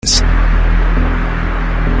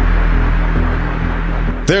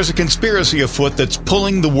There's a conspiracy afoot that's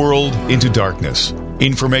pulling the world into darkness.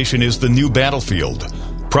 Information is the new battlefield.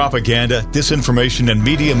 Propaganda, disinformation, and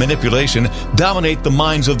media manipulation dominate the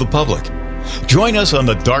minds of the public. Join us on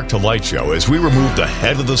the Dark to Light Show as we remove the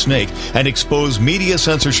head of the snake and expose media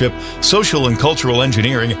censorship, social and cultural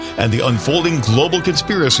engineering, and the unfolding global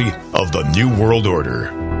conspiracy of the New World Order.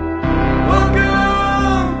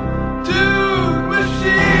 Welcome to the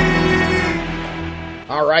machine.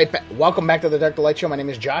 All right, welcome back to the Dark to Light Show. My name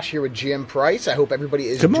is Josh here with Jim Price. I hope everybody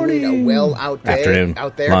is doing well out there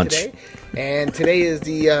Lunch. today. And today is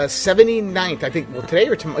the 79th, I think, well, today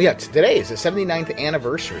or tomorrow? Yeah, today is the 79th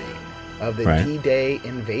anniversary of the D-Day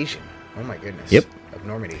invasion. Oh my goodness. Yep. Of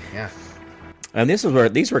Normandy. Yeah. And this is where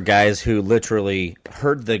these were guys who literally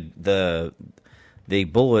heard the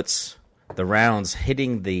bullets, the rounds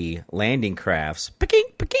hitting the landing crafts,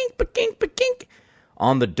 pink, pink, pink, pink,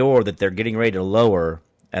 on the door that they're getting ready to lower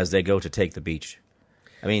as they go to take the beach.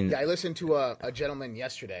 I mean, yeah, I listened to a gentleman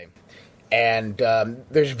yesterday, and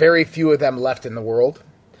there's very few of them left in the world.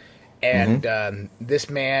 And this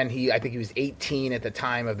man, I think he was 18 at the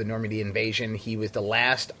time of the Normandy invasion. He was the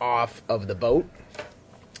last off of the boat.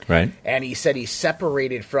 right? And he said he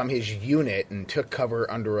separated from his unit and took cover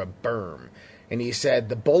under a berm. And he said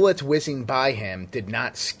the bullets whizzing by him did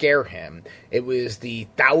not scare him. It was the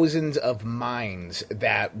thousands of mines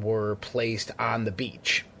that were placed on the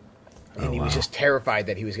beach. And he was just terrified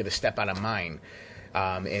that he was going to step on a mine.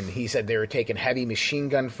 And he said they were taking heavy machine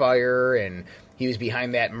gun fire, and he was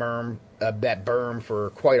behind that berm for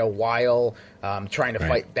quite a while, trying to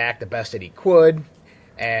fight back the best that he could.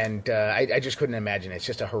 And I just couldn't imagine. It's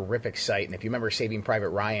just a horrific sight. And if you remember Saving Private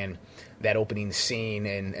Ryan, that opening scene,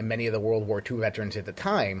 and many of the World War II veterans at the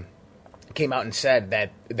time came out and said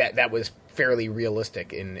that was fairly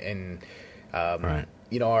realistic. And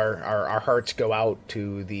you know, our hearts go out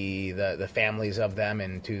to the families of them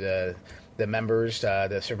and to the members,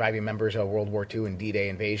 the surviving members of World War II and D-Day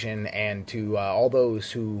invasion, and to all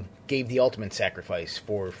those who gave the ultimate sacrifice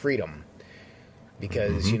for freedom.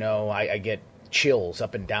 Because, you know, I get chills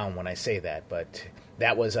up and down when I say that, but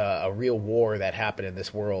that was a real war that happened in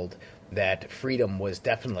this world, that freedom was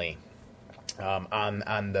definitely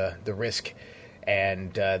on the risk.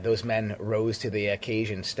 And those men rose to the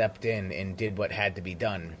occasion, stepped in, and did what had to be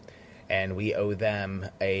done. And we owe them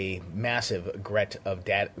a massive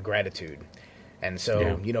debt of gratitude. And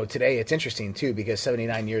so, you know, today it's interesting, too, because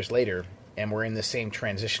 79 years later, and we're in the same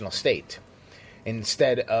transitional state.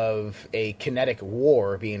 Instead of a kinetic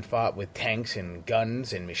war being fought with tanks and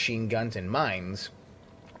guns and machine guns and mines,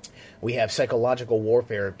 we have psychological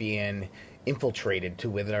warfare being infiltrated to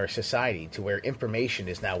within our society, to where information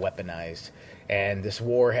is now weaponized. And this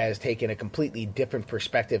war has taken a completely different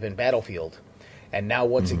perspective and battlefield. And now,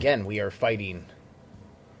 once again, we are fighting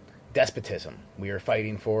despotism. We are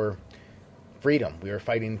fighting for freedom. We are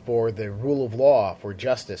fighting for the rule of law, for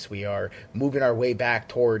justice. We are moving our way back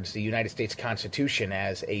towards the United States Constitution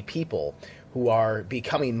as a people who are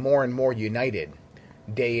becoming more and more united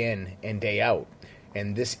day in and day out.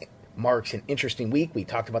 And this marks an interesting week. We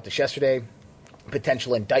talked about this yesterday.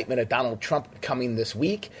 Potential indictment of Donald Trump coming this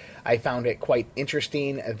week. I found it quite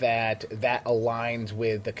interesting that aligns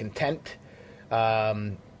with the contempt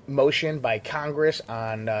motion by Congress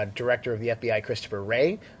on Director of the FBI, Christopher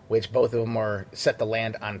Wray, which both of them are set to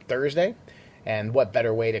land on Thursday. And what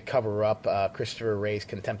better way to cover up Christopher Wray's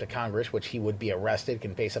contempt of Congress, which he would be arrested,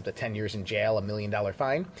 can face up to 10 years in jail, $1 million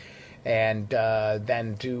fine, and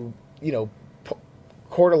then to, you know,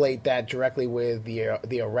 correlate that directly with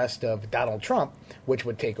the arrest of Donald Trump, which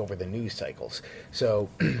would take over the news cycles. So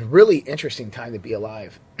really interesting time to be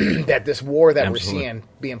alive. That this war that we're seeing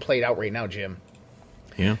being played out right now, Jim,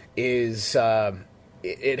 is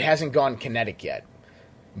it hasn't gone kinetic yet,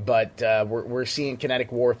 but we're seeing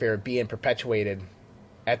kinetic warfare being perpetuated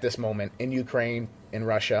at this moment in Ukraine, in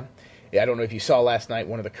Russia. I don't know if you saw last night,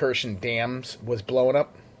 one of the Kherson dams was blowing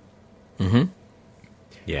up.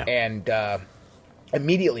 Yeah. And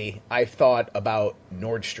immediately I thought about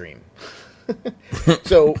Nord Stream.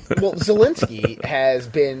 So, Zelensky has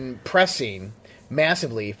been pressing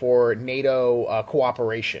massively for NATO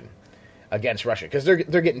cooperation against Russia, because they're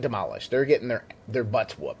getting demolished. They're getting their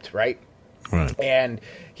butts whooped, right? Right. And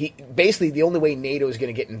he basically, the only way NATO is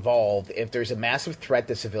going to get involved if there's a massive threat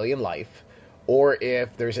to civilian life, or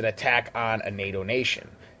if there's an attack on a NATO nation.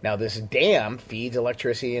 Now, this dam feeds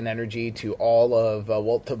electricity and energy to all of,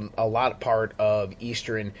 to a lot part of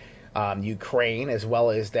eastern Ukraine, as well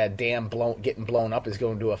as that dam getting blown up is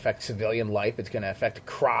going to affect civilian life. It's going to affect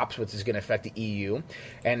crops, which is going to affect the EU.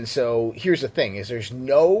 And so here's the thing, is there's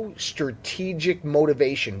no strategic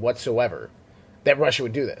motivation whatsoever that Russia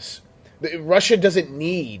would do this. Russia doesn't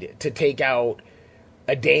need to take out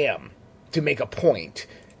a dam to make a point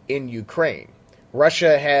in Ukraine.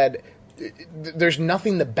 Russia had... There's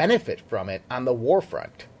nothing to benefit from it on the war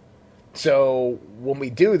front. So when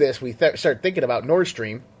we do this, we start thinking about Nord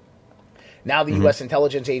Stream. Now the U.S.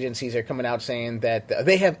 intelligence agencies are coming out saying that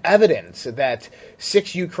they have evidence that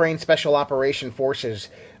 6 Ukraine Special Operation Forces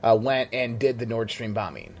went and did the Nord Stream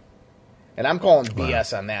bombing. And I'm calling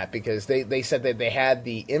BS on that because they said that they had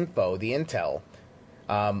the info, the intel,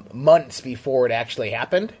 months before it actually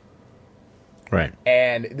happened. Right.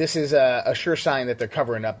 And this is a sure sign that they're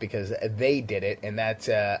covering up because they did it, and that's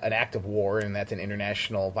an act of war, and that's an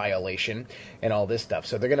international violation, and all this stuff.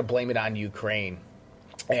 So they're going to blame it on Ukraine.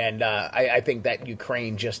 And I think that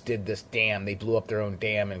Ukraine just did this dam. They blew up their own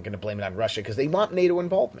dam and going to blame it on Russia because they want NATO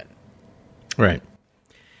involvement. Right.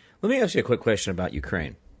 Let me ask you a quick question about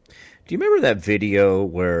Ukraine. Do you remember that video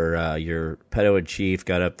where your pedo-in-chief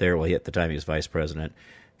got up there? Well, at the time he was vice president.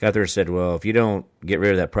 Got there and said, well, if you don't get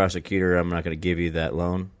rid of that prosecutor, I'm not going to give you that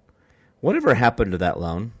loan. Whatever happened to that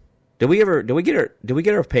loan? Did we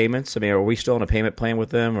get our payments? I mean, are we still on a payment plan with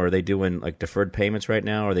them, or are they doing like deferred payments right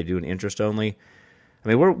now? Or are they doing interest only? I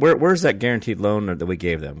mean, where's that guaranteed loan that we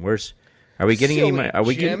gave them? Are we getting any money? Are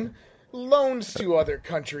we Jim, loans to other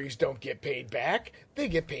countries don't get paid back. They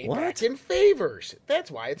get paid back in favors. That's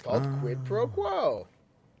why it's called quid pro quo.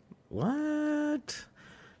 What?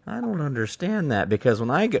 I don't understand that because when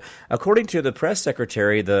I go, according to the press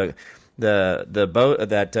secretary, the boat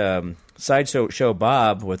that sideshow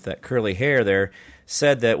Bob with that curly hair there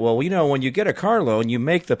said that, well, you know, when you get a car loan, you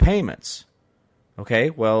make the payments. Okay,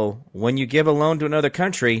 well, when you give a loan to another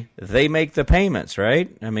country, they make the payments,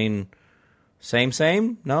 right? I mean,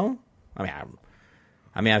 same? No? I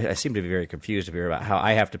seem to be very confused here about how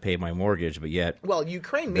I have to pay my mortgage, but yet... Well,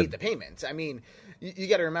 Ukraine made the payments. I mean, you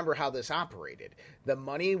got to remember how this operated. The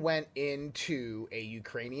money went into a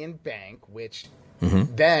Ukrainian bank, which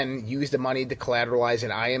then used the money to collateralize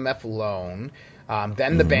an IMF loan.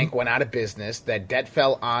 Then the bank went out of business. That debt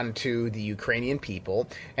fell onto the Ukrainian people,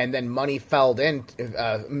 and then money flowed into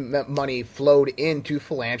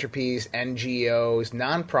philanthropies, NGOs,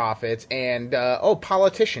 nonprofits, and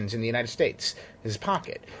politicians in the United States. His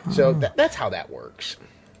pocket. So that's how that works.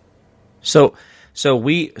 So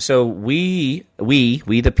we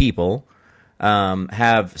the people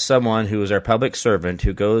have someone who is our public servant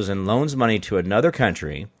who goes and loans money to another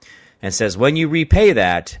country and says, when you repay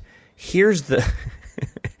that, here's the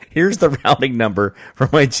routing number for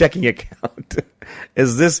my checking account.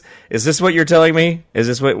 Is this what you're telling me? Is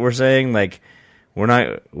this what we're saying? Like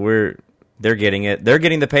they're getting it. They're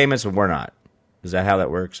getting the payments and we're not. Is that how that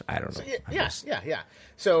works? I don't know. Yeah.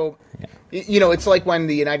 So, you know, it's like when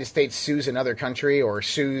the United States sues another country or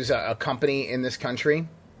sues a company in this country.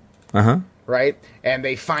 Right? And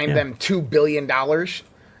they fine them $2 billion.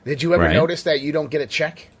 Did you ever notice that you don't get a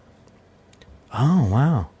check? Oh,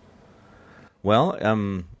 wow. Well,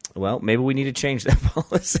 maybe we need to change that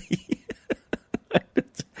policy.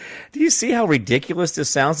 Do you see how ridiculous this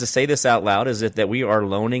sounds to say this out loud? Is it that we are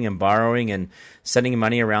loaning and borrowing and sending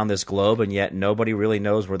money around this globe, and yet nobody really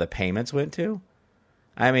knows where the payments went to?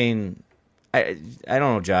 I mean, I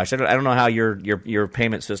don't know, Josh. I don't know how your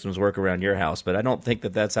payment systems work around your house, but I don't think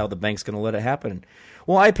that's how the bank's going to let it happen.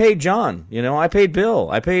 Well, I paid John. I paid Bill.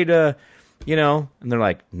 I paid, and they're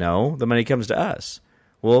like, no, the money comes to us.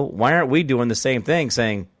 Well, why aren't we doing the same thing,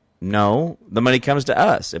 saying, no, the money comes to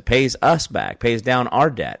us. It pays us back, pays down our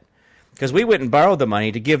debt. Because we went and borrowed the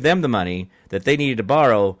money to give them the money that they needed to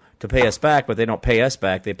borrow to pay us back, but they don't pay us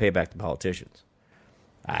back. They pay back the politicians.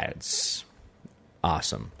 It's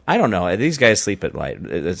awesome. I don't know. These guys sleep at night.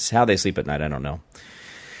 It's how they sleep at night. I don't know.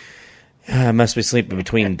 I must be sleeping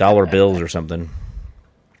between dollar bills or something.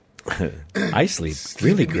 I sleep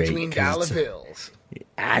really great. Between dollar bills.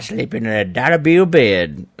 I sleep in a dollar bill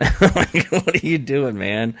bed. What are you doing,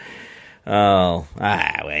 man? Oh,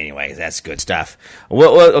 well, anyways, that's good stuff.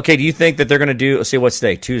 Well, okay, do you think that they're going to do, see, what's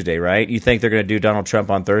today? Tuesday, right? You think they're going to do Donald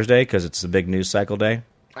Trump on Thursday because it's the big news cycle day?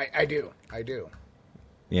 I do.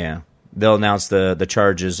 Yeah. They'll announce the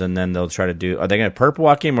charges, and then they'll try to do, are they going to perp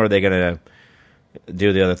walk him, or are they going to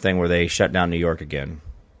do the other thing where they shut down New York again?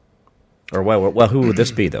 Or, well, who would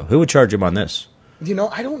this be, though? Who would charge him on this?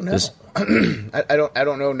 I don't know. I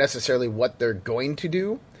don't know necessarily what they're going to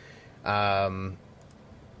do.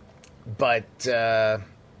 But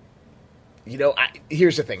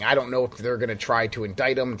here's the thing. I don't know if they're going to try to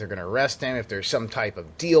indict him, if they're going to arrest him, if there's some type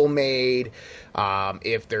of deal made,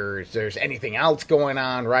 if there's anything else going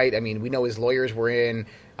on, right? I mean, we know his lawyers were in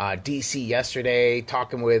D.C. yesterday,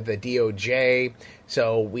 talking with the DOJ.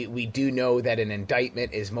 So we do know that an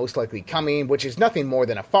indictment is most likely coming, which is nothing more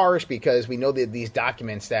than a farce, because we know that these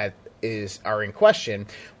documents that are in question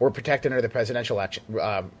were protected under the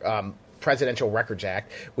Presidential Records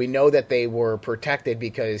Act. We know that they were protected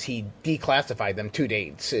because he declassified them 2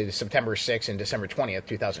 dates, September 6th and December 20th,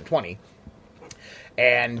 2020.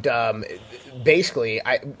 And basically,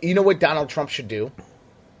 you know what Donald Trump should do?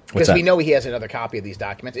 Because we know he has another copy of these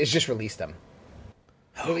documents, is just release them.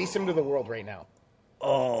 Release them to the world right now.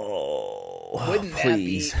 Oh, wouldn't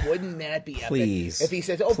that be please, epic? If he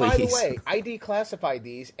says, by the way, I declassified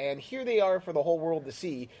these, and here they are for the whole world to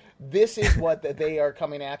see. This is what they are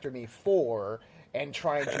coming after me for and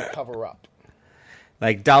trying to cover up.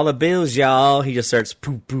 Like dollar bills, y'all. He just starts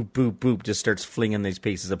poop, poop, poop, poop, just starts flinging these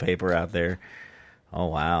pieces of paper out there. Oh,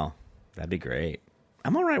 wow. That'd be great.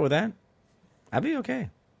 I'm all right with that. I'd be okay.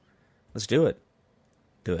 Let's do it.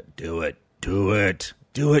 Do it. Do it. Do it.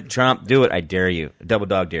 Do it, Trump. Do it. I dare you. A double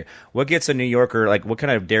dog dare. What gets a New Yorker, like, what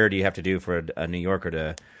kind of dare do you have to do for a New Yorker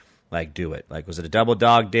to, like, do it? Like, was it a double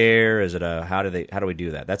dog dare? Is it how do we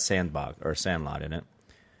do that? That's Sandlot, isn't it?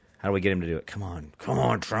 How do we get him to do it? Come on,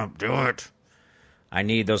 Trump, do it. I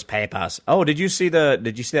need those papers. Oh, did you see that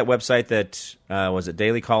website that was it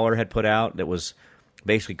Daily Caller had put out that was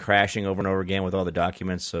basically crashing over and over again with all the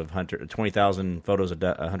documents of Hunter, 20,000 photos of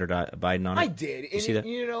Hunter Biden on it? I did. You see that?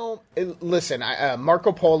 You know, listen,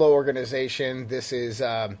 Marco Polo organization. This is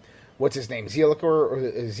what's his name?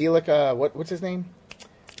 Zelica. What's his name?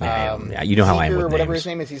 Yeah, you know how I am with whatever names. His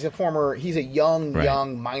name is. He's a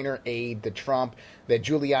young minor aide to Trump that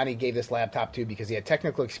Giuliani gave this laptop to because he had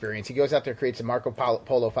technical experience. He goes out there, creates a Marco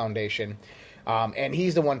Polo Foundation, and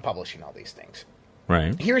he's the one publishing all these things.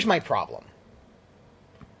 Right. Here's my problem.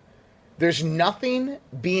 There's nothing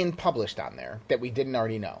being published on there that we didn't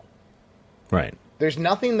already know. Right. There's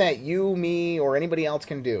nothing that you, me, or anybody else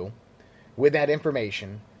can do with that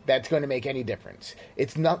information that's going to make any difference.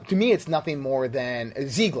 It's not, to me, it's nothing more than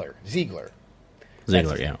Ziegler.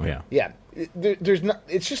 Yeah.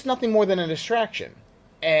 It's just nothing more than a distraction.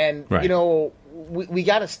 And, right. You know, we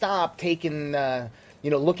got to stop taking,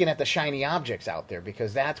 looking at the shiny objects out there,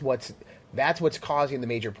 because that's what's causing the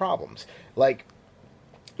major problems. Like,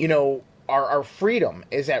 you know, our freedom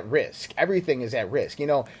is at risk. Everything is at risk. You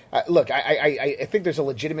know, look, I think there's a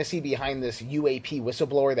legitimacy behind this UAP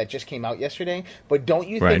whistleblower that just came out yesterday. But don't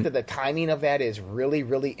you think that the timing of that is really,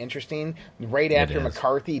 really interesting? Right after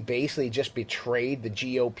McCarthy basically just betrayed the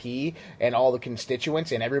GOP and all the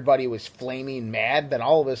constituents, and everybody was flaming mad. Then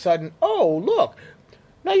all of a sudden, oh, look,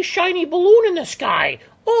 nice shiny balloon in the sky.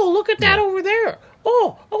 Oh, look at that over there.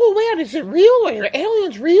 Oh, man, is it real? Are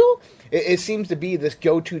aliens real? It seems to be this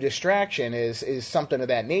go-to distraction is something of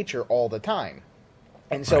that nature all the time.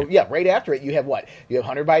 And so, right after it, you have what? You have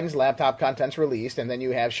Hunter Biden's laptop contents released, and then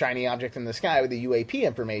you have shiny object in the sky with the UAP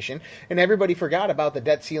information, and everybody forgot about the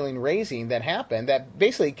debt ceiling raising that happened, that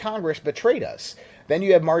basically Congress betrayed us. Then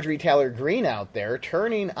you have Marjorie Taylor Greene out there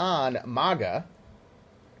turning on MAGA,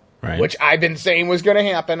 which I've been saying was going to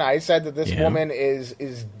happen. I said that this woman is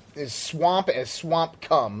swamp as swamp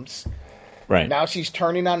comes. Right. Now she's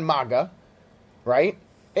turning on MAGA, right?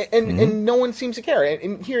 And no one seems to care.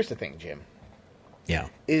 And here's the thing, Jim. Yeah.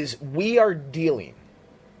 Is we are dealing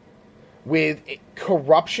with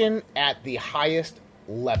corruption at the highest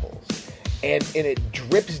levels. And it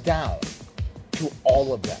drips down to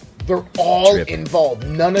all of them. They're all involved.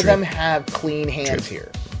 None of them have clean hands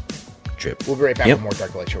here. Drip. We'll be right back with more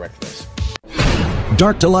Dark to Light Show right after this.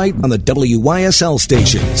 Dark to Light on the WYSL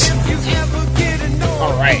stations.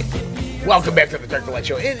 All right. Welcome back to the Dark to Light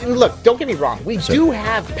Show. And look, don't get me wrong. We do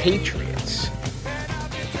have patriots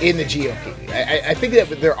in the GOP. I think that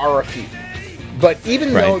there are a few. But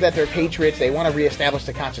even though that they're patriots, they want to reestablish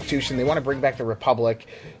the Constitution, they want to bring back the Republic,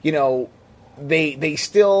 you know, they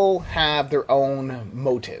still have their own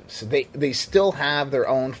motives. They still have their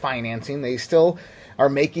own financing. They still are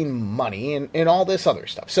making money and all this other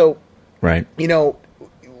stuff. So, you know,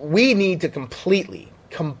 we need to completely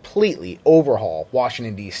overhaul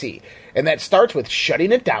Washington, D.C. And that starts with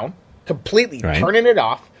shutting it down, completely turning it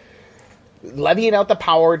off, levying out the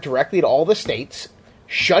power directly to all the states,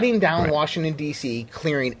 shutting down Washington, D.C.,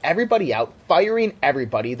 clearing everybody out, firing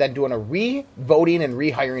everybody, then doing a re-voting and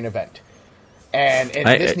rehiring event. And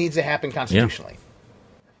this needs to happen constitutionally. Yeah.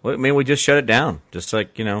 Well, I mean, we just shut it down. Just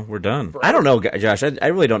like, you know, we're done. I don't know, Josh. I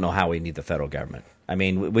really don't know how we need the federal government. I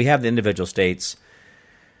mean, we have the individual states.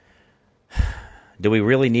 Do we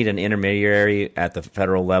really need an intermediary at the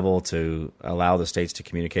federal level to allow the states to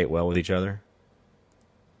communicate well with each other?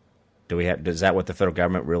 Is that what the federal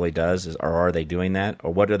government really does? Or are they doing that?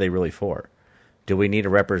 Or what are they really for? do we need a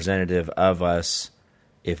representative of us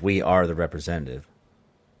if we are the representative?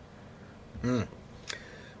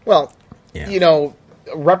 Well, Yeah.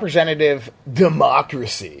 Representative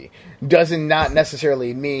democracy does not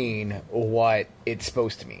necessarily mean what it's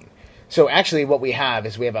supposed to mean. So actually what we have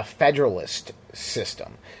is we have a federalist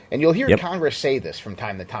system. And you'll hear Yep. Congress say this from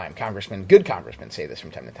time to time. Good congressmen say this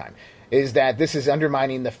from time to time, is that this is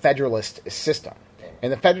undermining the federalist system.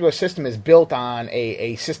 And the federalist system is built on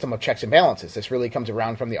a system of checks and balances. This really comes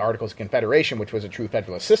around from the Articles of Confederation, which was a true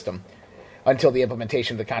federalist system, until the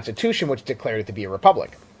implementation of the Constitution, which declared it to be a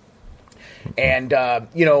republic. And,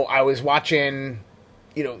 I was watching,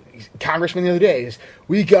 Congressman the other day is,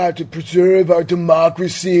 we got to preserve our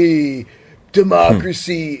democracy.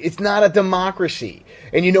 Democracy. It's not a democracy.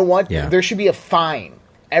 And you know what? Yeah. There should be a fine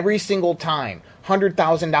every single time,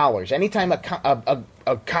 $100,000. Anytime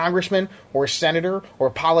a congressman or a senator or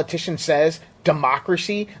a politician says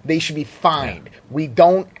democracy, they should be fined. Yeah. We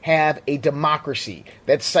don't have a democracy.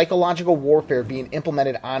 That's psychological warfare being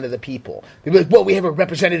implemented onto the people. They'd be like, well, we have a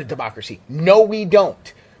representative democracy. No, we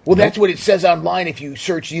don't. Well, that's what it says online if you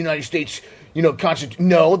search the United States, Constitution.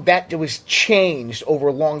 No, that was changed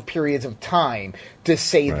over long periods of time to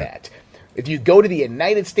say that. If you go to the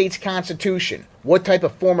United States Constitution, what type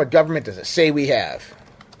of form of government does it say we have?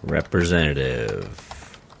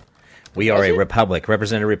 Representative. We are a republic,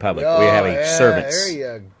 representative republic. Oh, we have servants.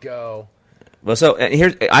 There you go. Well, so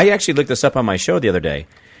here I actually looked this up on my show the other day.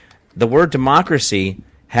 The word democracy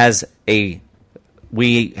has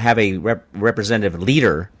we have a representative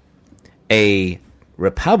leader. A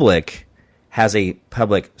republic has a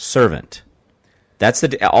public servant. That's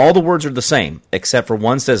all the words are the same, except for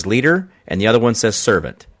one says leader and the other one says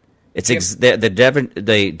servant. It's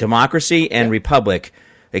the democracy and republic,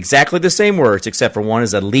 exactly the same words, except for one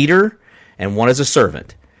is a leader and one is a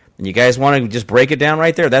servant. And you guys want to just break it down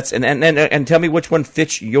right there? That's and tell me which one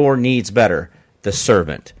fits your needs better. The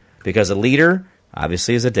servant, because a leader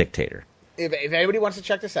obviously is a dictator. If anybody wants to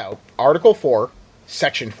check this out, Article 4,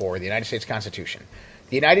 Section 4 of the United States Constitution.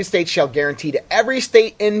 The United States shall guarantee to every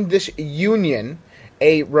state in this union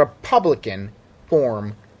a republican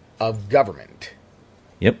form of government.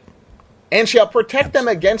 Yep. And shall protect them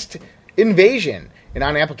against invasion and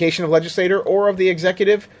on application of legislator or of the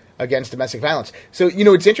executive against domestic violence. So,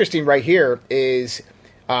 what's interesting right here is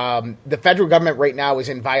the federal government right now is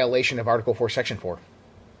in violation of Article 4, Section 4.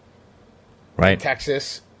 Right. In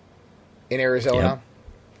Texas, in Arizona.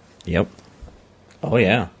 Yep. Oh,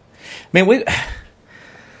 yeah. I mean,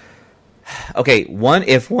 Okay,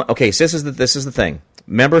 so this is the thing.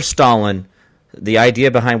 Remember Stalin, the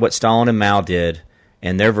idea behind what Stalin and Mao did,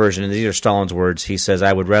 and their version, and these are Stalin's words, he says,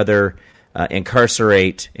 I would rather put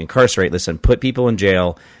people in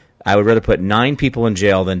jail. I would rather put 9 people in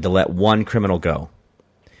jail than to let one criminal go.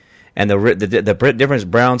 And the difference,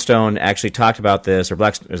 Brownstone actually talked about this, or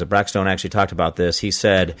Blackstone actually talked about this. He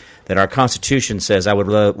said that our Constitution says I would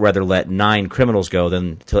rather let 9 criminals go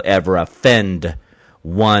than to ever offend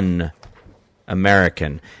one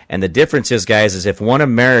American. And the difference is, guys, is if one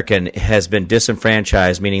American has been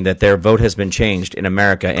disenfranchised, meaning that their vote has been changed in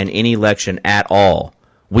America in any election at all,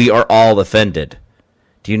 we are all offended.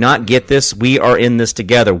 Do you not get this? We are in this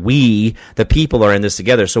together. We, the people, are in this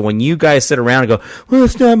together. So when you guys sit around and go, well,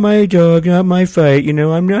 it's not my dog, not my fight,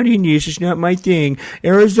 I'm not in this, it's not my thing.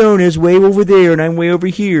 Arizona's way over there and I'm way over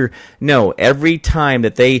here. No, every time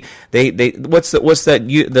that they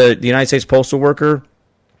the United States postal worker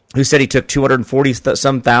who said he took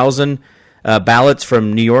 240-some thousand ballots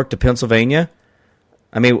from New York to Pennsylvania?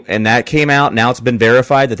 I mean, and that came out, now it's been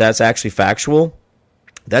verified that that's actually factual.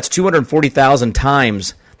 That's 240,000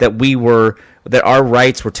 times that our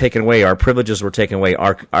rights were taken away, our privileges were taken away,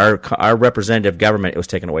 our representative government was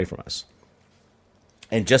taken away from us.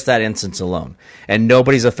 In just that instance alone. And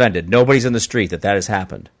nobody's offended. Nobody's in the street that has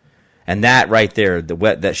happened. And that right there,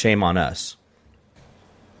 that shame on us.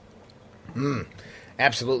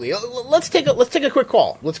 Absolutely. Let's take a quick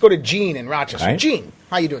call. Let's go to Gene in Rochester. Right. Gene,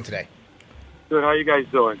 how you doing today? Good. How you guys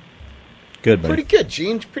doing? Good, buddy. Pretty good,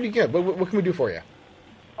 Gene. Pretty good. What can we do for you?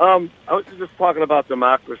 I was just talking about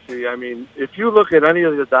democracy. I mean, if you look at any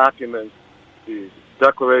of the documents, the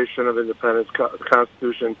Declaration of Independence, the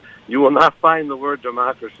Constitution, you will not find the word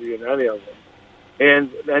democracy in any of them.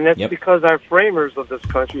 And that's because our framers of this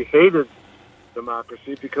country hated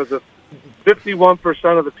democracy, because if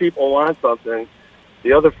 51% of the people want something,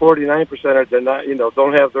 the other 49% are not,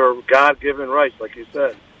 don't have their God-given rights, like you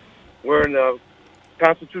said. We're in a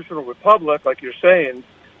constitutional republic, like you're saying.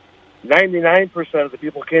 99% of the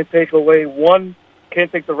people can't take the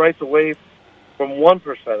rights away from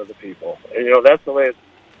 1% of the people. And that's the way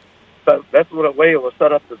that's what a way it was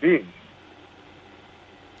set up to be.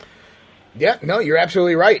 Yeah, no, you're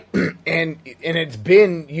absolutely right. and it's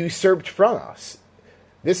been usurped from us.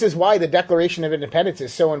 This is why the Declaration of Independence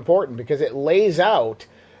is so important, because it lays out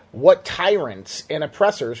what tyrants and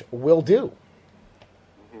oppressors will do.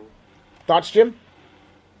 Thoughts, Jim?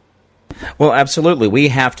 Well, absolutely. We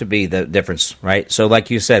have to be the difference, right? So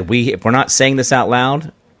like you said, if we're not saying this out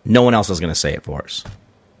loud, no one else is going to say it for us.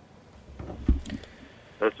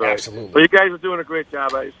 That's right. Absolutely. Well, you guys are doing a great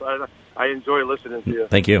job. I enjoy listening to you.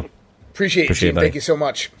 Thank you. Appreciate it, Jim. Thank you so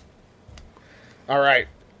much. All right.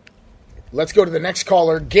 Let's go to the next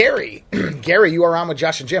caller, Gary. Gary, you are on with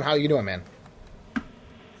Josh and Jim. How are you doing, man?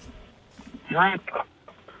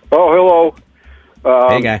 Oh, hello.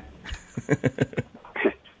 Hey, guy.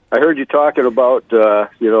 I heard you talking about,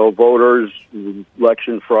 voters,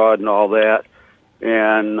 election fraud and all that,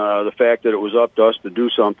 and the fact that it was up to us to do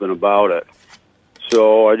something about it.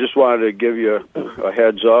 So I just wanted to give you a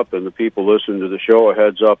heads up, and the people listening to the show a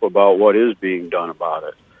heads up about what is being done about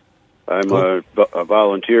it. I'm a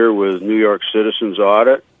volunteer with New York Citizens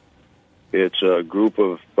Audit. It's a group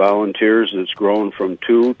of volunteers that's grown from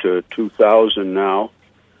 2 to 2,000 now.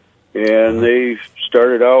 And they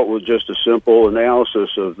started out with just a simple analysis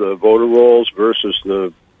of the voter rolls versus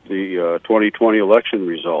the 2020 election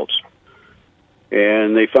results.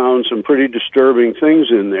 And they found some pretty disturbing things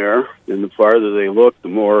in there. And the farther they looked, the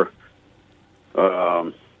more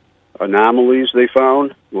anomalies they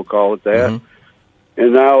found, we'll call it that. Mm-hmm.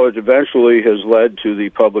 And now it eventually has led to the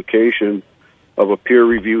publication of a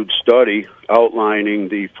peer-reviewed study outlining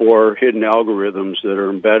the 4 hidden algorithms that are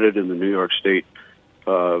embedded in the New York State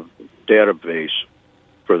database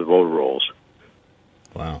for the voter rolls.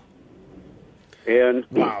 Wow. And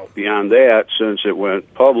beyond that, since it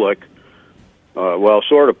went public,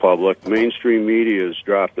 sort of public, mainstream media has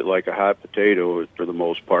dropped it like a hot potato for the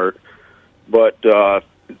most part. But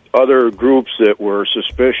other groups that were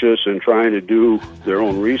suspicious and trying to do their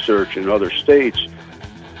own research in other states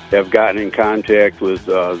have gotten in contact with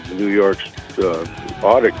New York's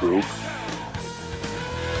audit group.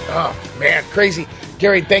 Oh, man, crazy.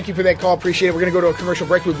 Gary, thank you for that call. Appreciate it. We're going to go to a commercial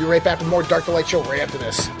break. We'll be right back with more Dark to Light Show right after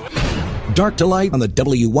this. Dark to Light on the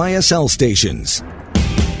WYSL stations.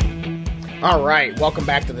 All right, welcome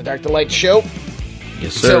back to the Dark to Light Show.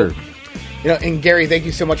 Yes, sir. So, and Gary, thank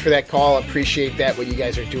you so much for that call. Appreciate that, what you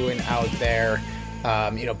guys are doing out there.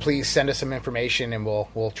 Please send us some information, and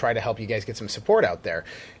we'll try to help you guys get some support out there.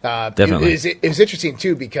 Definitely. It was interesting,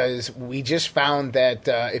 too, because we just found that,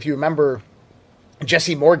 if you remember,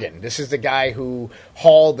 Jesse Morgan, this is the guy who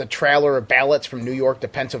hauled the trailer of ballots from New York to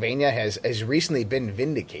Pennsylvania, has recently been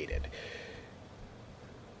vindicated.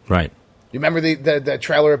 Right. You remember the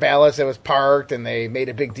trailer of ballots that was parked, and they made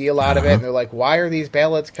a big deal out of it, and they're like, why are these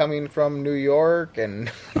ballots coming from New York?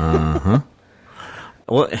 And Well,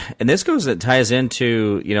 and this ties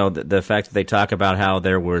into, the fact that they talk about how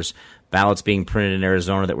there was ballots being printed in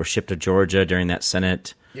Arizona that were shipped to Georgia during that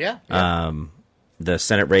Senate. Yeah. The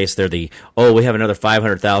Senate race there, we have another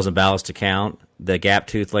 500,000 ballots to count. The gap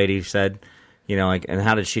tooth lady said, and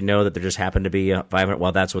how did she know that there just happened to be 500?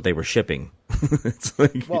 Well, that's what they were shipping. It's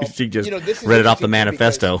like she just read it off the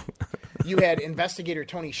manifesto. You had investigator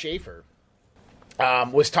Tony Schaefer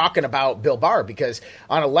was talking about Bill Barr, because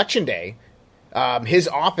on Election Day, his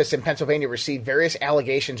office in Pennsylvania received various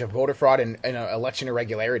allegations of voter fraud and election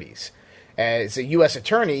irregularities. As a U.S.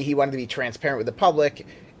 attorney, he wanted to be transparent with the public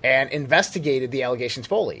and investigated the allegations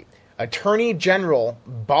fully. Attorney General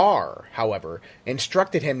Barr, however,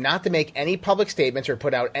 instructed him not to make any public statements or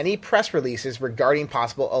put out any press releases regarding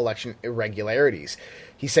possible election irregularities.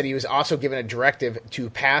 He said he was also given a directive to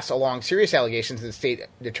pass along serious allegations to the state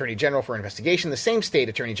attorney general for investigation, the same state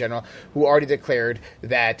attorney general who already declared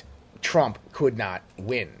that Trump could not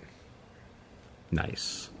win.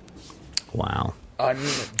 Nice. Wow.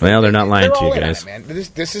 Well, they're not lying to you guys. Man.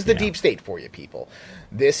 This is the deep state for you, people.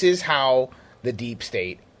 This is how the deep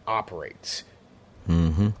state operates.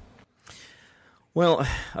 Mm-hmm. Well,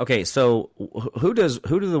 okay, so who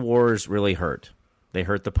do the wars really hurt? They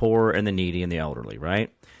hurt the poor and the needy and the elderly,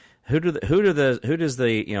 right? What does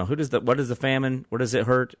the famine? What does it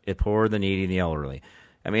hurt? It poor, the needy, and the elderly.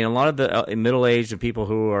 I mean, a lot of the middle-aged and people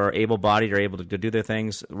who are able-bodied or able to do their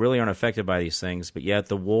things really aren't affected by these things, but yet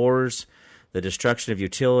the wars, the destruction of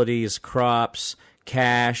utilities, crops,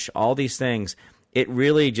 cash, all these things, it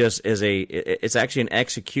really just is it's actually an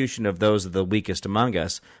execution of those of the weakest among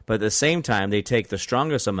us, but at the same time, they take the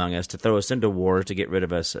strongest among us to throw us into war to get rid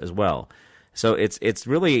of us as well. So it's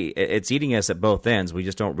eating us at both ends. We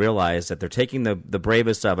just don't realize that they're taking the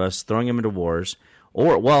bravest of us, throwing them into wars.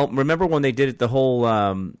 Or, well, remember when they did it, the whole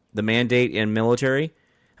the mandate in military?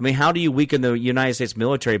 I mean, how do you weaken the United States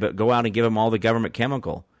military but go out and give them all the government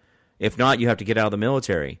chemical? If not, you have to get out of the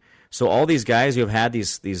military. So all these guys who have had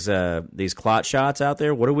these clot shots out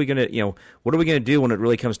there, what are we gonna do when it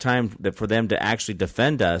really comes time for them to actually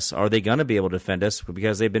defend us? Are they gonna be able to defend us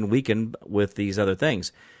because they've been weakened with these other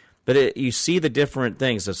things? But you see the different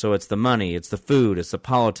things. So it's the money, it's the food, it's the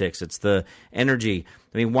politics, it's the energy.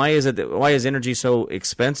 I mean, why is energy so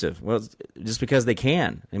expensive? Well, just because they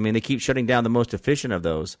can. I mean, they keep shutting down the most efficient of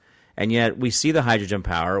those, and yet we see the hydrogen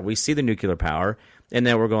power, we see the nuclear power. And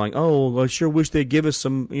then we're going, I sure wish they'd give us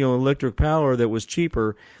some, electric power that was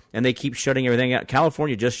cheaper. And they keep shutting everything out.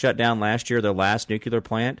 California just shut down last year their last nuclear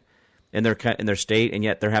plant in their state, and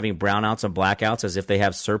yet they're having brownouts and blackouts as if they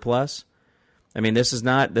have surplus. I mean, this is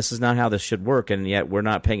not how this should work, and yet we're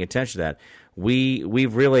not paying attention to that. We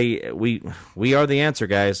are the answer,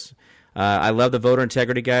 guys. I love the voter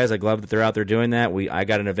integrity guys. I love that they're out there doing that. I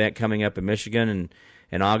got an event coming up in Michigan and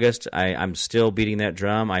in August. I'm still beating that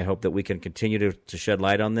drum. I hope that we can continue to shed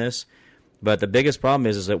light on this. But the biggest problem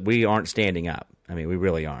is that we aren't standing up. I mean, we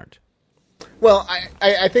really aren't. Well,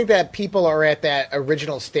 I think that people are at that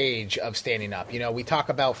original stage of standing up. We talk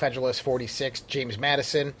about Federalist 46, James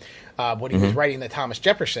Madison, when he was writing the Thomas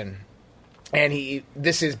Jefferson. And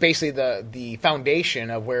this is basically the foundation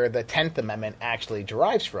of where the 10th Amendment actually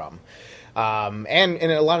derives from. And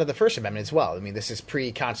a lot of the First Amendment as well. I mean, this is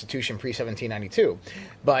pre-Constitution, pre-1792.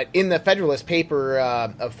 But in the Federalist paper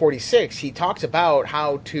of 46, he talks about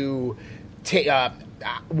how to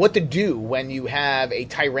what to do when you have a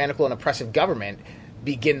tyrannical and oppressive government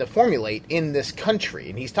begin to formulate in this country.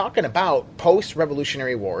 And he's talking about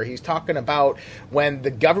post-Revolutionary War. He's talking about when the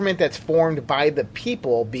government that's formed by the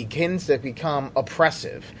people begins to become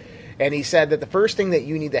oppressive. And he said that the first thing that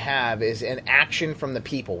you need to have is an action from the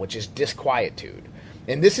people, which is disquietude.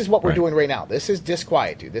 And this is what we're doing right now. This is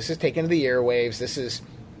disquietude. This is taking to the airwaves. This is,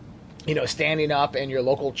 standing up in your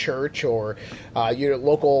local church or your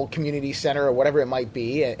local community center or whatever it might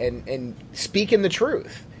be and speaking the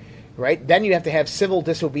truth, right? Then you have to have civil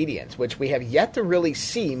disobedience, which we have yet to really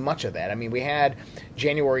see much of that. I mean, we had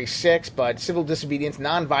January 6th, but civil disobedience,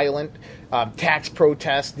 nonviolent, tax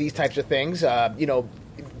protests, these types of things,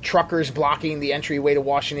 truckers blocking the entryway to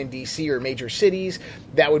Washington, D.C. or major cities.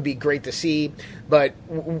 That would be great to see. But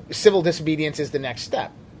civil disobedience is the next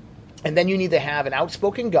step. And then you need to have an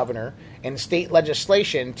outspoken governor and state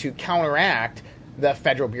legislation to counteract the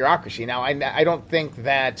federal bureaucracy. Now, I don't think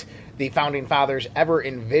that the Founding Fathers ever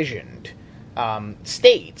envisioned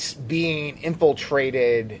states being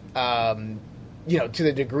infiltrated to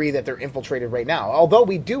the degree that they're infiltrated right now. Although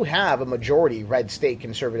we do have a majority red state,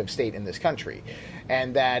 conservative state in this country.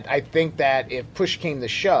 And that I think that if push came to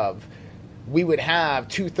shove, we would have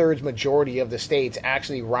 2/3 majority of the states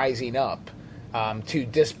actually rising up to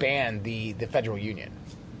disband the federal union.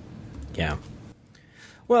 Yeah.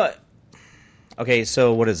 Well, okay,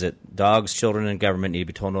 so what is it? Dogs, children, and government need to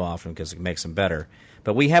be told no often because it makes them better.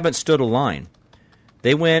 But we haven't stood a line.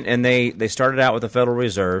 They went and they started out with the Federal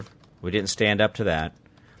Reserve. We didn't stand up to that.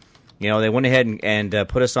 They went ahead and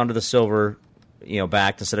put us onto the silver,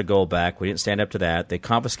 backed instead of gold back. We didn't stand up to that. They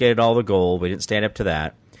confiscated all the gold. We didn't stand up to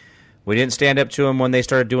that. We didn't stand up to them when they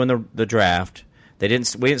started doing the draft. We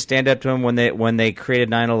didn't stand up to them when they created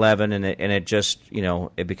 9/11 and it just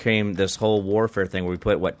it became this whole warfare thing where we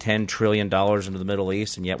put $10 trillion into the Middle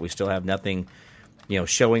East and yet we still have nothing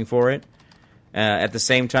showing for it. At the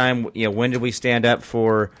same time, when did we stand up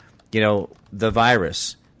for the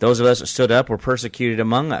virus? Those of us that stood up were persecuted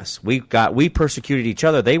among us. We persecuted each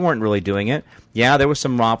other. They weren't really doing it. Yeah, there were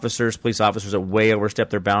some police officers that way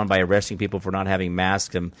overstepped their bound by arresting people for not having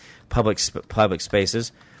masks in public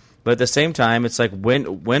spaces. But at the same time, it's like,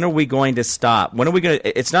 when are we going to stop? When are we going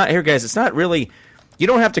to? It's not here, guys. It's not really. You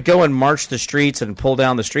don't have to go and march the streets and pull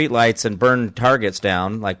down the street lights and burn targets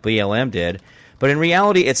down like BLM did. But in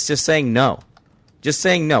reality, it's just saying no. Just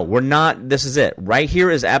saying no. We're not. This is it. Right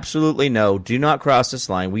here is absolutely no. Do not cross this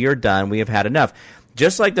line. We are done. We have had enough.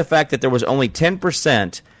 Just like the fact that there was only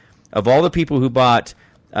 10% of all the people who bought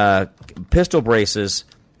pistol braces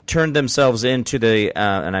turned themselves into the,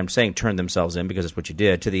 and I'm saying turned themselves in because it's what you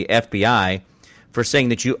did, to the FBI for saying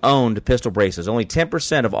that you owned pistol braces. Only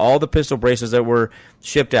 10% of all the pistol braces that were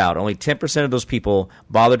shipped out, only 10% of those people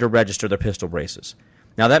bothered to register their pistol braces.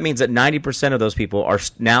 Now that means that 90% of those people are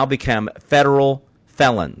now become federal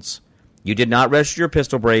felons. You did not register your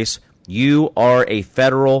pistol brace. You are a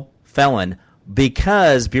federal felon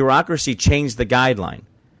because bureaucracy changed the guideline.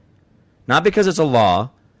 Not because it's a law,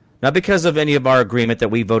 not because of any of our agreement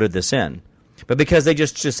that we voted this in, but because they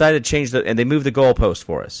just decided to change and they moved the goalpost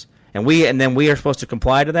for us. And then we are supposed to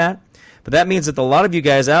comply to that? But that means that a lot of you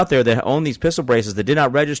guys out there that own these pistol braces that did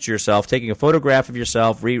not register yourself, taking a photograph of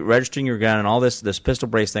yourself, registering your gun and all this pistol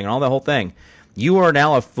brace thing and all that whole thing, you are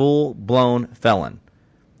now a full-blown felon.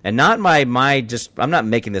 And not I'm not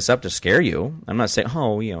making this up to scare you. I'm not saying,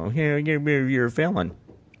 you're a felon.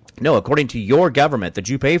 No, according to your government that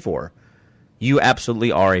you pay for, you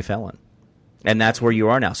absolutely are a felon. And that's where you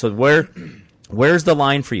are now. So where's the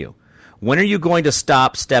line for you? When are you going to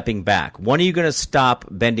stop stepping back? When are you going to stop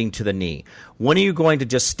bending to the knee? When are you going to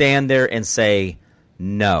just stand there and say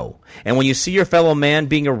no? And when you see your fellow man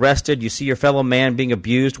being arrested, you see your fellow man being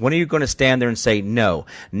abused, when are you going to stand there and say no?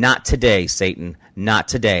 Not today, Satan. Not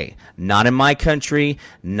today. Not in my country.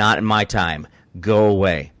 Not in my time. Go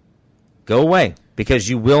away. Go away. Because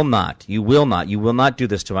you will not. You will not. You will not do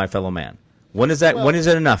this to my fellow man. When is that? When is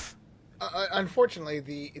it enough?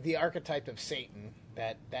 Unfortunately, the archetype of Satan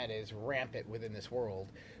that is rampant within this world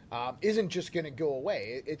isn't just going to go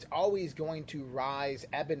away. It's always going to rise,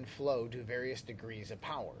 ebb and flow to various degrees of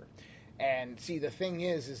power. And see, the thing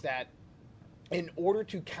is that in order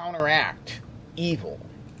to counteract evil,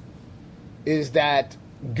 is that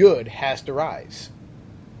good has to rise.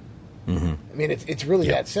 Mm-hmm. I mean, it's really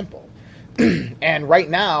that simple. And right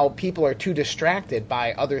now, people are too distracted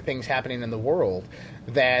by other things happening in the world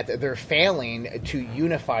that they're failing to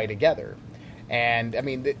unify together. And I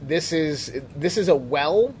mean, this is a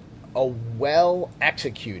well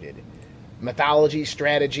executed mythology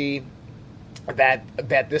strategy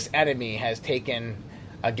that this enemy has taken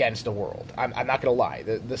against the world. I'm not going to lie.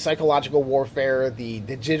 The psychological warfare, the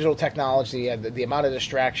digital technology, the amount of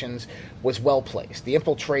distractions was well placed. The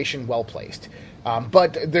infiltration well placed.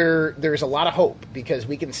 But there's a lot of hope because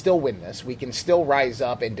we can still win this. We can still rise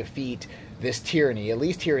up and defeat this tyranny, at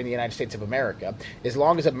least here in the United States of America. As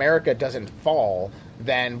long as America doesn't fall,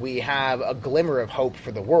 then we have a glimmer of hope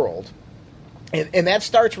for the world. And that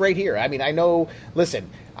starts right here. I mean, I know, listen,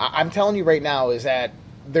 I'm telling you right now is that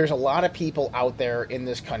there's a lot of people out there in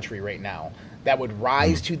this country right now that would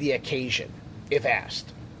rise to the occasion if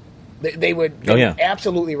asked. They would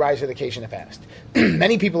absolutely rise to the occasion if asked.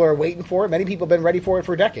 Many people are waiting for it. Many people have been ready for it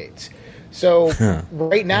for decades. So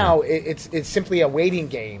right now, it's simply a waiting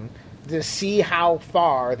game to see how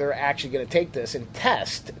far they're actually going to take this and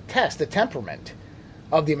test the temperament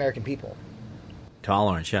of the American people.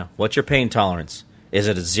 Tolerance, yeah. What's your pain tolerance? Is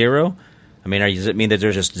it a 0? I mean, does it mean that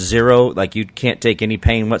there's just 0, like you can't take any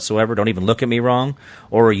pain whatsoever, don't even look at me wrong?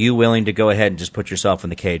 Or are you willing to go ahead and just put yourself in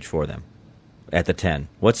the cage for them at the 10?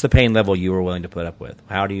 What's the pain level you were willing to put up with?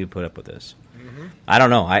 How do you put up with this? I don't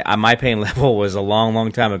know. My pain level was a long,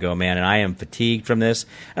 long time ago, man, and I am fatigued from this.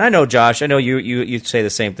 And I know, Josh, I know you say the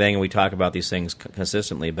same thing, and we talk about these things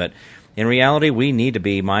consistently, but in reality, we need to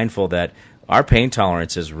be mindful that our pain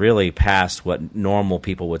tolerance is really past what normal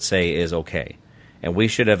people would say is okay. And we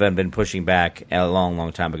should have been pushing back a long,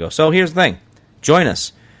 long time ago. So here's the thing. Join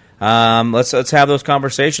us. Let's have those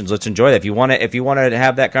conversations. Let's enjoy that. If you want to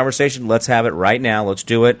have that conversation, let's have it right now. Let's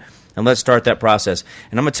do it. And let's start that process.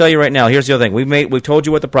 And I'm going to tell you right now, here's the other thing. We've told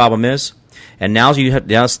you what the problem is, and now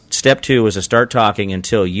step 2 is to start talking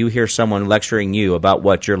until you hear someone lecturing you about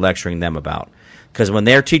what you're lecturing them about. Because when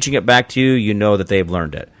they're teaching it back to you, you know that they've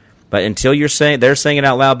learned it. But until they're saying it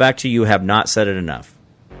out loud back to you, you have not said it enough.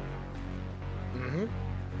 Mm-hmm.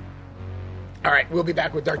 All right, we'll be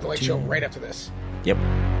back with Dark the Light Show right after this. Yep.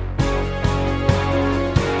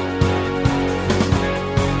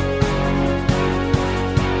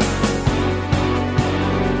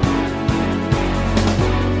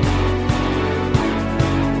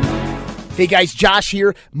 Hey guys, Josh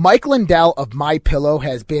here. Mike Lindell of MyPillow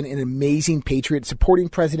has been an amazing patriot supporting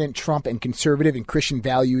President Trump and conservative and Christian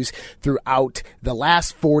values throughout the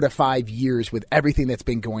last 4 to 5 years with everything that's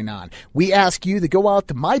been going on. We ask you to go out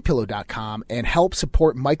to MyPillow.com and help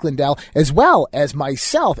support Mike Lindell as well as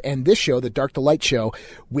myself and this show, the Dark to Light Show,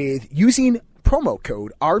 with using promo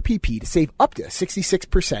code RPP to save up to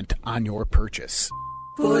 66% on your purchase.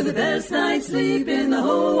 For the best night's sleep in the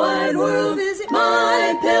whole wide world, visit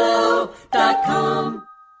MyPillow.com.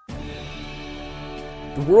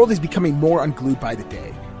 The world is becoming more unglued by the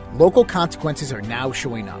day. Local consequences are now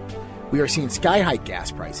showing up. We are seeing sky-high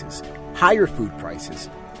gas prices, higher food prices,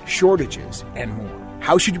 shortages, and more.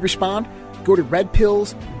 How should you respond? Go to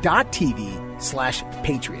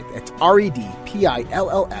redpills.tv/patriot. That's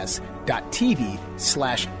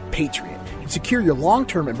redpills.tv/patriot. And secure your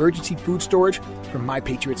long-term emergency food storage from My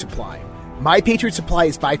Patriot Supply. My Patriot Supply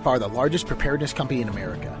is by far the largest preparedness company in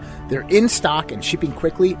America. They're in stock and shipping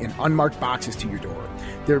quickly in unmarked boxes to your door.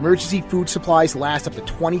 Their emergency food supplies last up to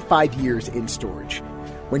 25 years in storage.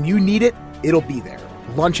 When you need it, it'll be there.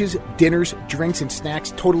 lunches, dinners, drinks, and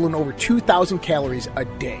snacks totaling over 2,000 calories a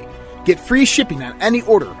day. Get free shipping on any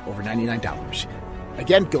order over $99.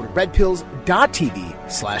 Again, go to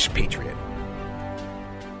redpills.tv/patriot.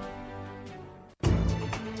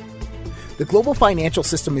 The global financial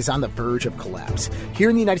system is on the verge of collapse. Here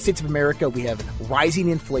in the United States of America, we have rising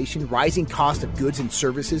inflation, rising cost of goods and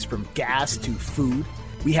services from gas to food.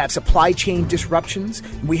 We have supply chain disruptions.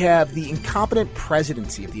 We have the incompetent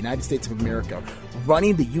presidency of the United States of America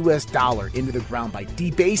running the U.S. dollar into the ground by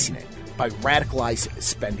debasing it, by radicalized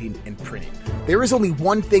spending and printing. There is only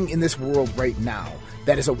one thing in this world right now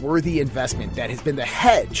that is a worthy investment that has been the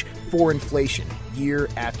hedge for inflation year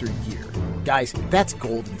after year. Guys, that's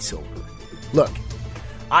gold and silver. Look,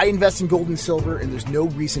 I invest in gold and silver, and there's no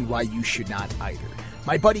reason why you should not either.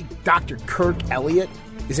 My buddy Dr. Kirk Elliott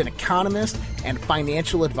is an economist and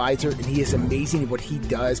financial advisor, and he is amazing at what he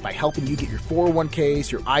does by helping you get your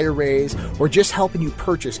 401ks, your IRAs, or just helping you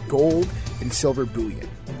purchase gold and silver bullion.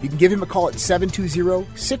 You can give him a call at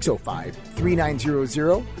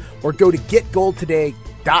 720-605-3900 or go to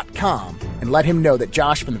getgoldtoday.com and let him know that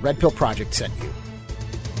Josh from the Red Pill Project sent you.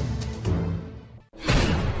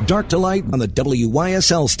 Dark to Light on the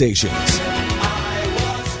WYSL stations.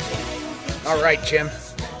 All right, Jim.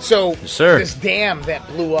 So, sir. This dam that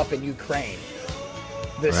blew up in Ukraine,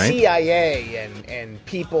 the Right. CIA and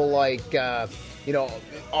people like,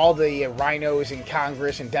 all the rhinos in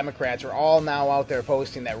Congress and Democrats are all now out there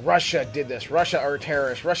posting that Russia did this, Russia are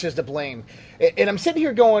terrorists, Russia's to blame. And I'm sitting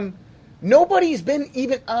here going, nobody's been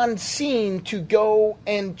even on scene to go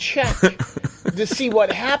and check to see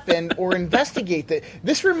what happened or investigate that.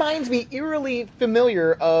 This reminds me eerily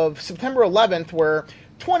familiar of September 11th, where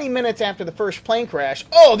 20 minutes after the first plane crash,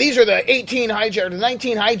 these are the 19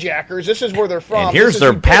 hijackers. This is where they're from. And here's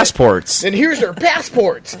their passports. And here's their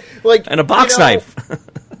passports. Like, and a box knife.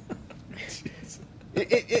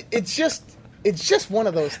 It's just one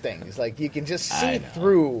of those things. Like, you can just see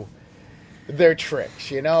through their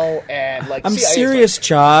tricks, and like I'm CIA serious,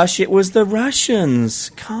 Josh. It was the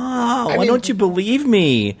Russians. Why don't you believe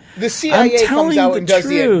me? The CIA comes out and does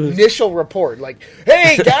the initial report, like,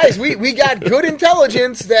 "Hey guys, we got good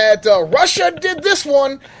intelligence that Russia did this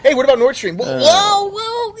one. Hey, what about Nord Stream? Well,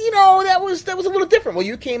 that was a little different. Well,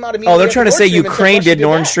 you came out immediately. They're trying to say Ukraine did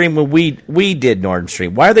Nord that. Stream when we did Nord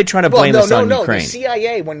Stream. Why are they trying to blame this on Ukraine? The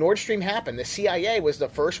CIA, when Nord Stream happened, the CIA was the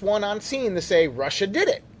first one on scene to say Russia did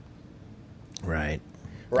it. Right.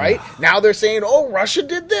 Now they're saying, Russia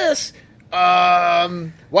did this. Why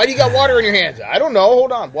do you got water in your hands? I don't know.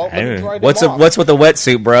 Hold on. Well, let me dry them off. What's with the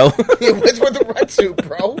wetsuit, bro? What's with the wetsuit,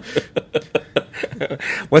 bro?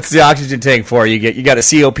 What's the oxygen tank for? You got a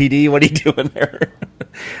COPD? What are you doing there?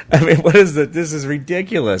 I mean, what is that? This is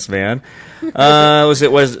ridiculous, man.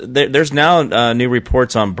 There's now new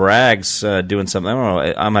reports on Bragg's doing something. I don't know.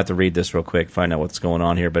 I'm gonna have to read this real quick, find out what's going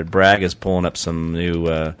on here. But Bragg is pulling up some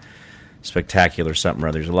new spectacular something or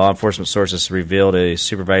other. Law enforcement sources revealed a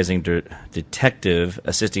supervising detective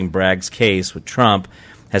assisting Bragg's case with Trump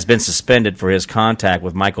has been suspended for his contact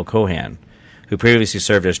with Michael Cohen, who previously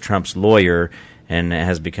served as Trump's lawyer and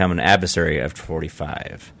has become an adversary after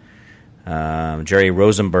 45. Jerry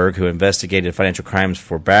Rosenberg, who investigated financial crimes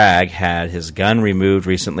for Bragg, had his gun removed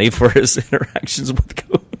recently for his interactions with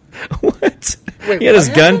Cohen. What? Wait, he had his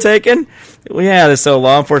gun taken? Well, yeah, so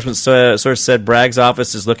law enforcement source said Bragg's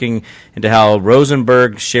office is looking into how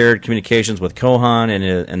Rosenberg shared communications with Cohen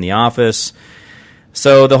in the office.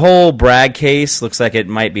 So the whole Bragg case looks like it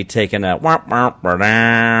might be taken a...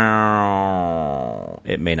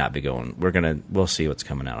 It may not be going. We'll see what's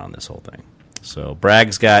coming out on this whole thing. So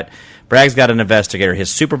Bragg's got an investigator, his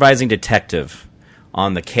supervising detective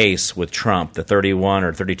on the case with Trump, the 31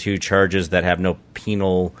 or 32 charges that have no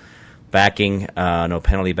penal backing, no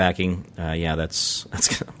penalty backing. That's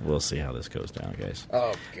we'll see how this goes down, guys.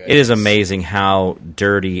 Oh, goodness. It is amazing how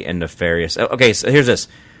dirty and nefarious. Okay, so here's this.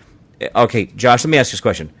 Okay, Josh, let me ask you this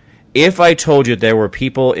question. If I told you there were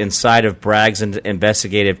people inside of Bragg's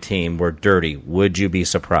investigative team were dirty, would you be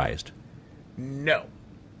surprised? No.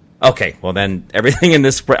 Okay, well then everything in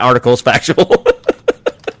this article is factual.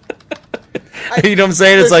 You know what I'm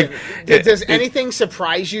saying? Listen, it's like... Does anything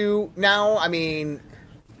surprise you now? I mean...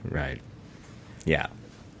 Right. Yeah.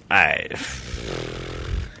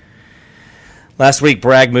 Last week,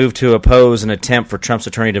 Bragg moved to oppose an attempt for Trump's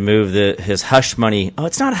attorney to move his hush money. Oh,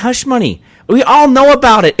 it's not hush money. We all know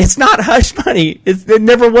about it. It's not hush money. It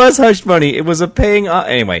never was hush money. It was a paying...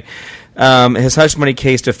 anyway, his hush money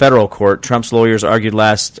case to federal court. Trump's lawyers argued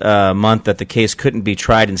last month that the case couldn't be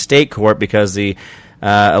tried in state court because the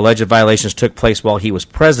alleged violations took place while he was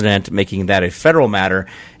president, making that a federal matter.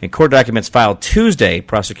 In court documents filed Tuesday,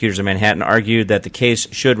 prosecutors in Manhattan argued that the case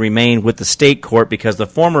should remain with the state court because the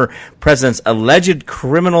former president's alleged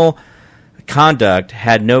criminal conduct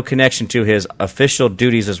had no connection to his official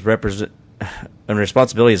duties as and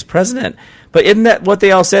responsibility as president. But isn't that what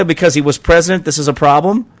they all said? Because he was president, this is a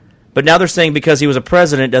problem? But now they're saying because he was a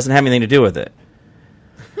president, it doesn't have anything to do with it.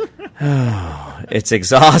 It's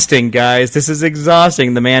exhausting, guys. This is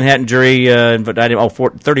exhausting. The Manhattan jury indicted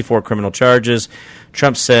 34 criminal charges.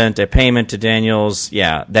 Trump sent a payment to Daniels.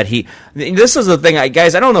 Yeah, that he... This is the thing,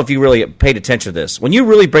 guys, I don't know if you really paid attention to this. When you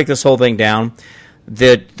really break this whole thing down,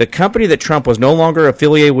 the company that Trump was no longer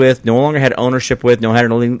affiliated with, no longer had ownership with, no had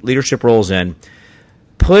leadership roles in,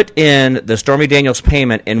 put in the Stormy Daniels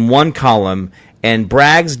payment in one column, and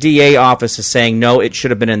Bragg's DA office is saying, no, it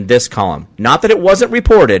should have been in this column. Not that it wasn't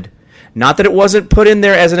reported, not that it wasn't put in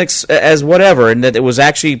there as whatever, and that it was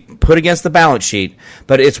actually put against the balance sheet,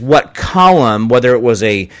 but it's what column, whether it was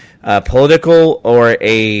a political or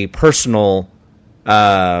a personal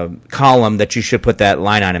column, that you should put that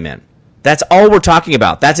line item in. That's all we're talking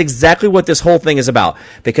about. That's exactly what this whole thing is about,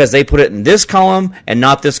 because they put it in this column and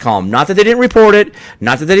not this column. Not that they didn't report it,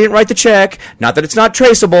 not that they didn't write the check, not that it's not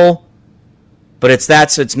traceable, but it's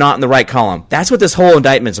not in the right column. That's what this whole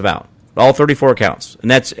indictment's about. All 34 counts.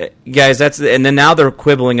 And that's, guys, and then now they're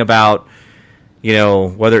quibbling about,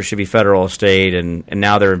 whether it should be federal or state, and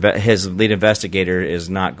now his lead investigator is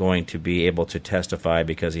not going to be able to testify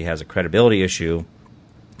because he has a credibility issue,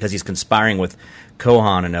 because he's conspiring with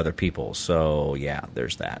Cohen and other people. So, yeah,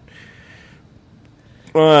 there's that.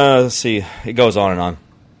 Let's see. It goes on and on.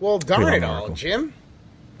 Well, darn it all, Jim.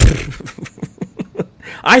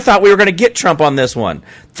 I thought we were going to get Trump on this one.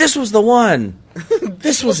 This was the one.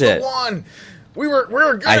 This was it. The one. We were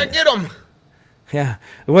going to get him. Yeah.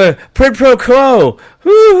 Quid pro quo.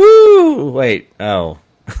 Woo-hoo. Wait. Oh.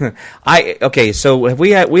 Okay, so have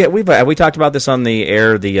we talked about this on the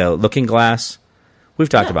air, the Looking Glass? We've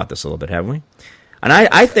talked about this a little bit, haven't we? And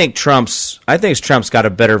I think Trump's got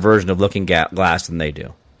a better version of Looking Glass than they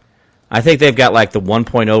do. I think they've got like the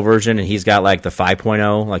 1.0 version, and he's got like the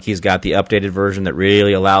 5.0. Like he's got the updated version that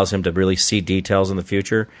really allows him to really see details in the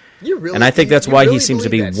future. And I think that's why he seems to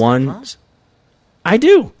be one. Stuff, huh? I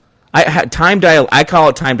do. I call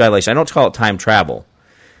it time dilation. I don't call it time travel.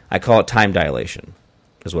 I call it time dilation.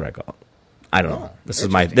 Is what I call it. I don't know. This is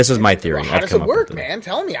my theory. Well, how does it work, man?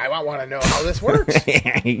 Tell me. I want to know how this works.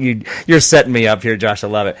 You're setting me up here, Josh. I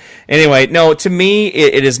love it. Anyway, no, to me,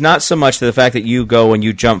 it is not so much the fact that you go and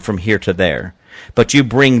you jump from here to there, but you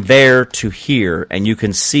bring there to here, and you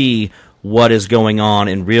can see what is going on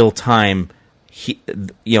in real time.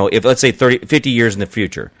 If let's say 50 years in the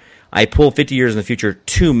future, I pull 50 years in the future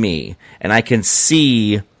to me, and I can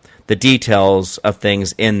see the details of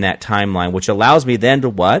things in that timeline, which allows me then to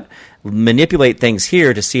what? Manipulate things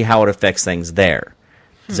here to see how it affects things there.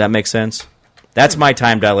 Does that make sense? That's my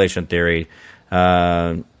time dilation theory.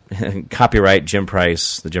 Copyright Jim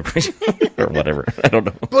Price, the Jim Price, or whatever. I don't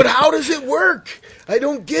know. But how does it work? I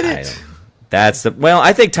don't get it.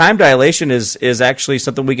 I think time dilation is actually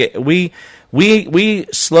something we get. We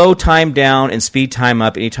slow time down and speed time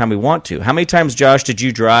up anytime we want to. How many times, Josh, did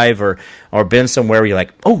you drive or been somewhere where you're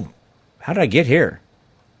like, oh, how did I get here?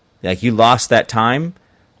 Like you lost that time,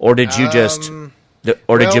 or did you did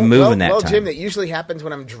you move in that time? Well, Jim, that usually happens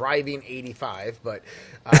when I'm driving 85, but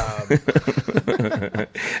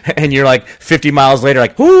and you're like 50 miles later,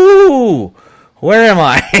 like, ooh, where am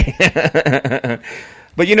I?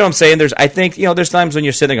 But you know what I'm saying? There's times when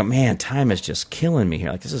you're sitting there, man, time is just killing me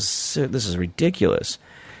here. Like this is ridiculous.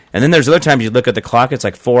 And then there's other times you look at the clock, it's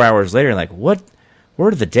like 4 hours later, and like, what?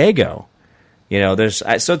 Where did the day go?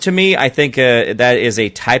 So to me, I think that is a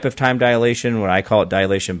type of time dilation, what I call it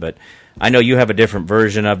dilation. But I know you have a different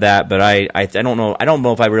version of that. But I don't know. I don't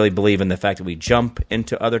know if I really believe in the fact that we jump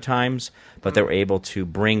into other times, but that we're able to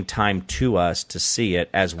bring time to us to see it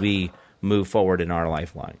as we move forward in our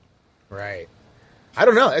lifeline. Right. I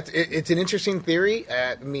don't know. It's an interesting theory.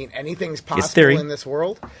 I mean, anything's possible in this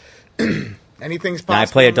world. Anything's possible. Now, I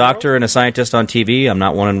play a doctor and a scientist on TV. I'm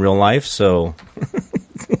not one in real life, so.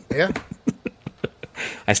 Yeah.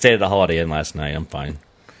 I stayed at the Holiday Inn last night. I'm fine.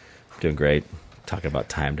 Doing great. Talking about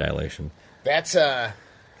time dilation. That's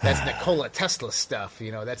Nikola Tesla stuff.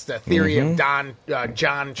 That's the theory of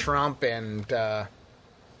John Trump, and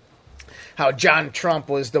how John Trump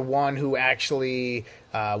was the one who actually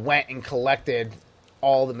went and collected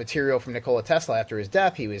all the material from Nikola Tesla after his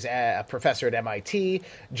death. He was a professor at MIT.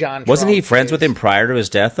 Wasn't he friends with him prior to his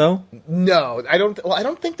death, though? No, I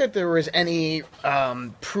don't think that there was any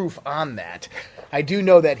proof on that. I do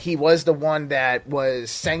know that he was the one that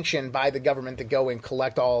was sanctioned by the government to go and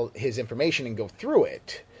collect all his information and go through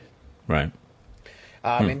it. Right.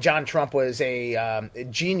 And John Trump was a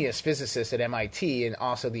genius physicist at MIT and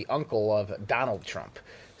also the uncle of Donald Trump.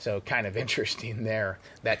 So kind of interesting there,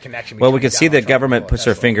 that connection. Well, we could see the government puts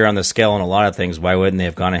their finger on the scale on a lot of things. Why wouldn't they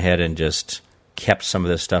have gone ahead and just kept some of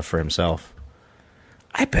this stuff for himself?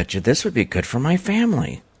 I bet you this would be good for my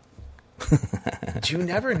family. You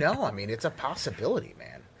never know. I mean, it's a possibility,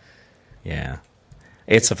 man. Yeah.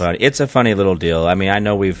 It's a funny little deal. I mean, I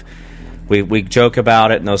know we joke about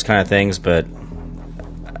it and those kind of things, but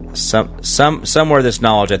somewhere this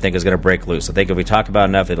knowledge, I think, is going to break loose. I think if we talk about it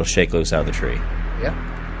enough, it'll shake loose out of the tree. Yeah.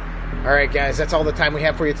 All right, guys, that's all the time we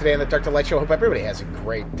have for you today on the Dark to Light Show. Hope everybody has a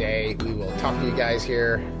great day. We will talk to you guys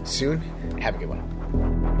here soon. Have a good one.